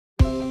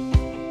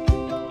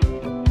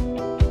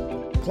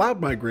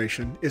Cloud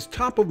migration is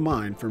top of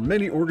mind for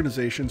many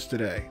organizations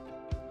today.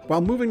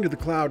 While moving to the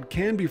cloud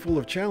can be full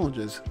of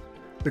challenges,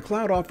 the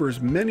cloud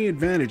offers many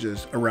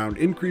advantages around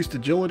increased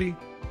agility,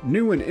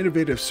 new and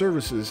innovative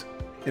services,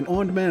 and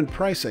on-demand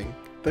pricing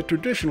that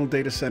traditional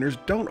data centers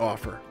don't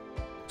offer.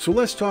 So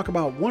let's talk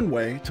about one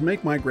way to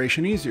make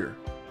migration easier: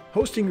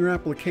 hosting your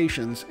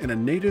applications in a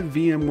native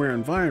VMware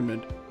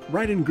environment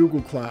right in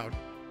Google Cloud.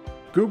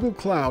 Google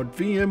Cloud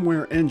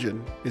VMware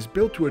Engine is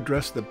built to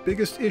address the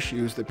biggest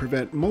issues that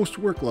prevent most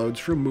workloads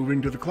from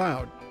moving to the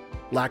cloud: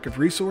 lack of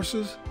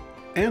resources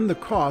and the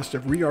cost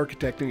of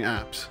re-architecting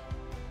apps.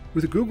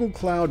 With Google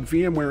Cloud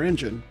VMware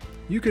Engine,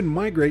 you can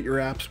migrate your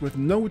apps with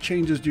no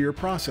changes to your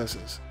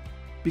processes,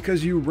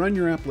 because you run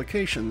your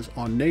applications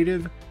on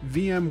native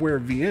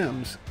VMware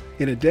VMs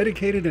in a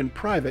dedicated and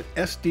private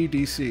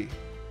SDDC.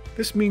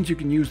 This means you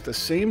can use the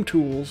same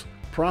tools,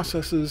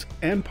 processes,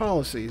 and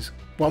policies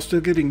while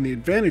still getting the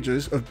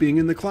advantages of being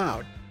in the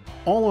cloud,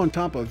 all on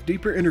top of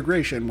deeper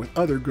integration with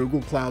other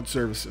Google Cloud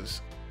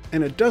services.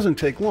 And it doesn't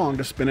take long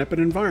to spin up an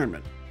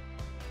environment.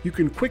 You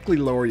can quickly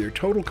lower your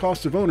total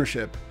cost of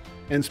ownership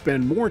and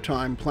spend more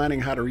time planning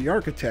how to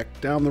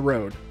re-architect down the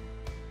road.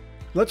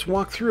 Let's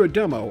walk through a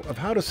demo of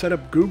how to set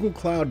up Google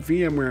Cloud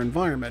VMware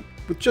environment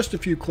with just a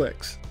few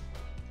clicks.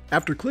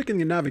 After clicking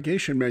the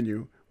navigation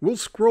menu, we'll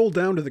scroll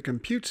down to the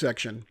Compute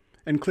section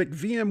and click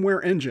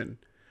VMware Engine,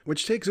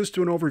 which takes us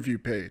to an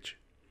overview page.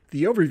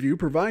 The overview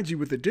provides you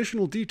with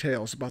additional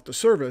details about the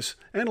service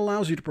and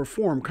allows you to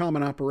perform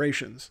common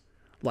operations,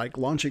 like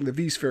launching the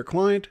vSphere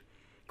client,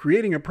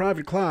 creating a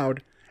private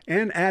cloud,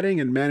 and adding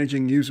and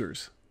managing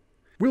users.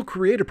 We'll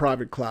create a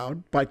private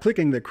cloud by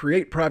clicking the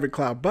Create Private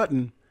Cloud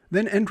button,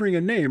 then entering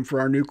a name for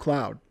our new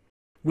cloud.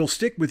 We'll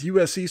stick with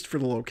US East for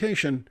the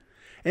location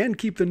and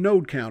keep the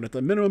node count at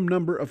the minimum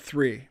number of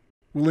 3.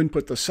 We'll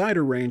input the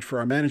CIDR range for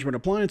our management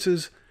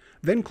appliances,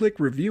 then click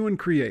Review and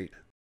Create.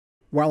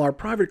 While our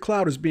private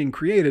cloud is being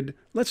created,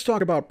 let's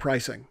talk about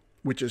pricing,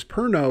 which is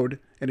per node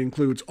and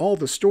includes all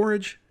the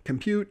storage,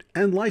 compute,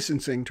 and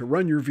licensing to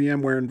run your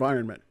VMware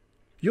environment.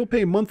 You'll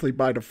pay monthly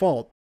by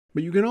default,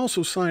 but you can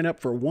also sign up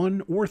for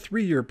 1- or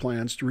 3-year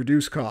plans to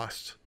reduce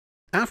costs.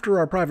 After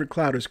our private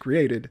cloud is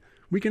created,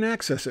 we can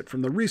access it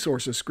from the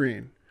Resources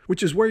screen,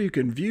 which is where you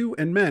can view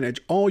and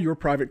manage all your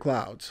private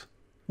clouds.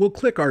 We'll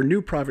click our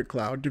new private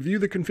cloud to view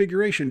the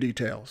configuration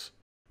details.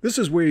 This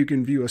is where you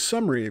can view a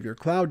summary of your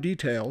cloud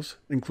details,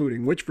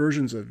 including which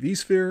versions of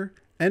vSphere,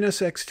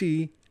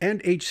 NSXT,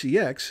 and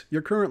HCX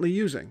you're currently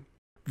using.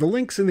 The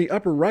links in the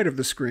upper right of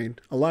the screen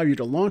allow you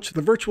to launch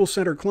the Virtual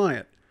Center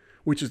Client,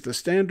 which is the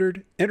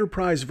standard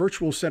Enterprise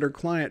Virtual Center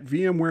Client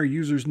VMware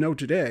users know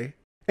today,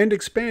 and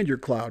expand your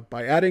cloud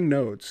by adding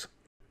nodes.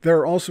 There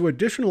are also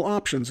additional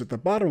options at the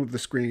bottom of the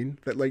screen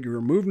that let you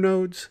remove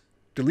nodes,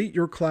 delete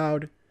your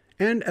cloud,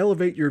 and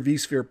elevate your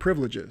vSphere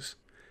privileges,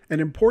 an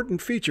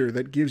important feature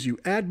that gives you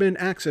admin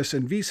access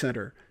in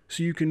vCenter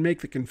so you can make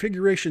the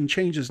configuration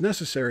changes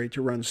necessary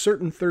to run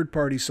certain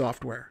third-party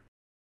software.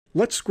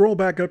 Let's scroll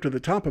back up to the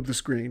top of the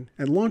screen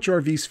and launch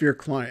our vSphere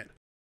client.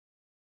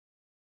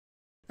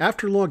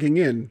 After logging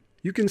in,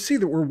 you can see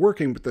that we're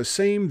working with the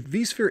same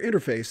vSphere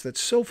interface that's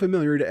so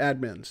familiar to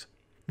admins.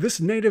 This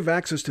native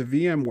access to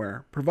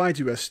VMware provides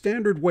you a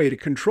standard way to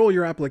control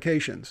your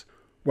applications,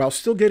 while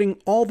still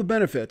getting all the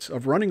benefits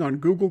of running on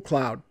Google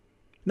Cloud.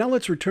 Now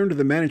let's return to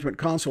the Management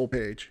Console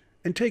page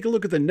and take a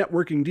look at the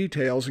networking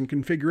details and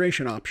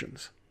configuration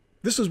options.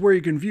 This is where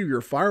you can view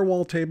your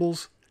firewall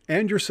tables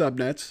and your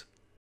subnets,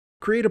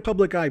 create a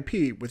public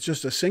IP with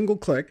just a single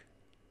click,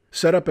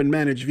 set up and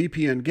manage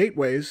VPN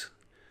gateways,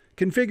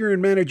 configure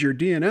and manage your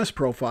DNS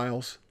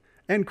profiles,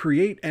 and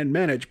create and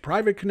manage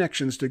private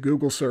connections to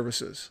Google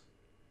services.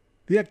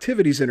 The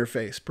Activities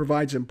interface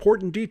provides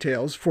important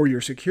details for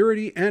your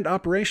security and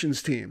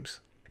operations teams,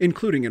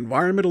 including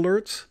environment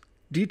alerts,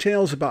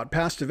 details about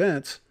past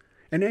events,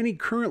 and any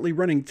currently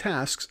running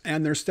tasks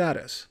and their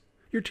status.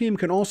 Your team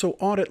can also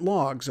audit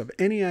logs of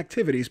any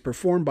activities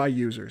performed by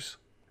users.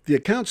 The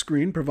Account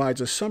screen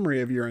provides a summary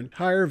of your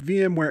entire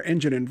VMware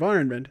Engine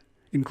environment,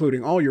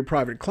 including all your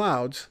private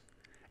clouds,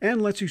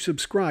 and lets you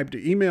subscribe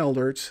to email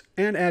alerts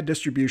and add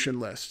distribution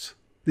lists.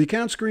 The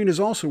Account screen is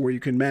also where you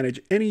can manage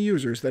any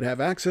users that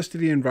have access to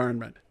the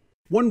environment.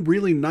 One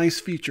really nice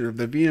feature of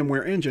the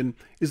VMware Engine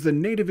is the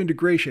native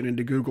integration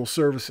into Google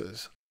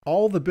services.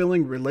 All the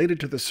billing related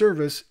to the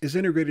service is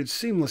integrated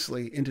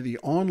seamlessly into the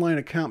online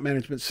account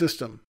management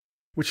system,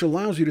 which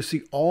allows you to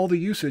see all the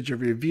usage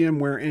of your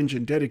VMware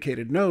Engine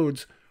dedicated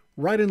nodes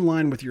right in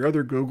line with your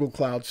other Google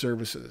Cloud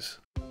services.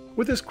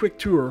 With this quick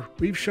tour,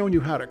 we've shown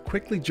you how to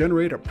quickly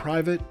generate a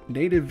private,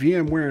 native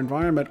VMware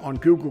environment on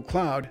Google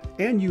Cloud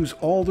and use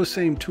all the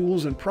same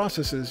tools and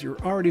processes you're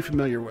already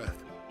familiar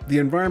with. The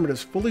environment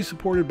is fully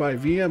supported by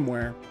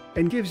VMware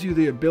and gives you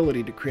the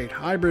ability to create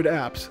hybrid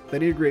apps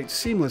that integrate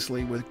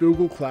seamlessly with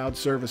Google Cloud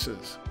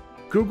services.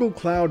 Google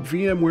Cloud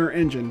VMware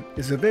Engine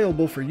is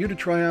available for you to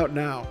try out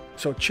now,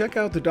 so check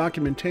out the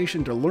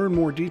documentation to learn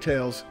more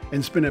details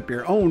and spin up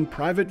your own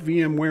private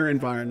VMware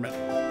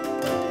environment.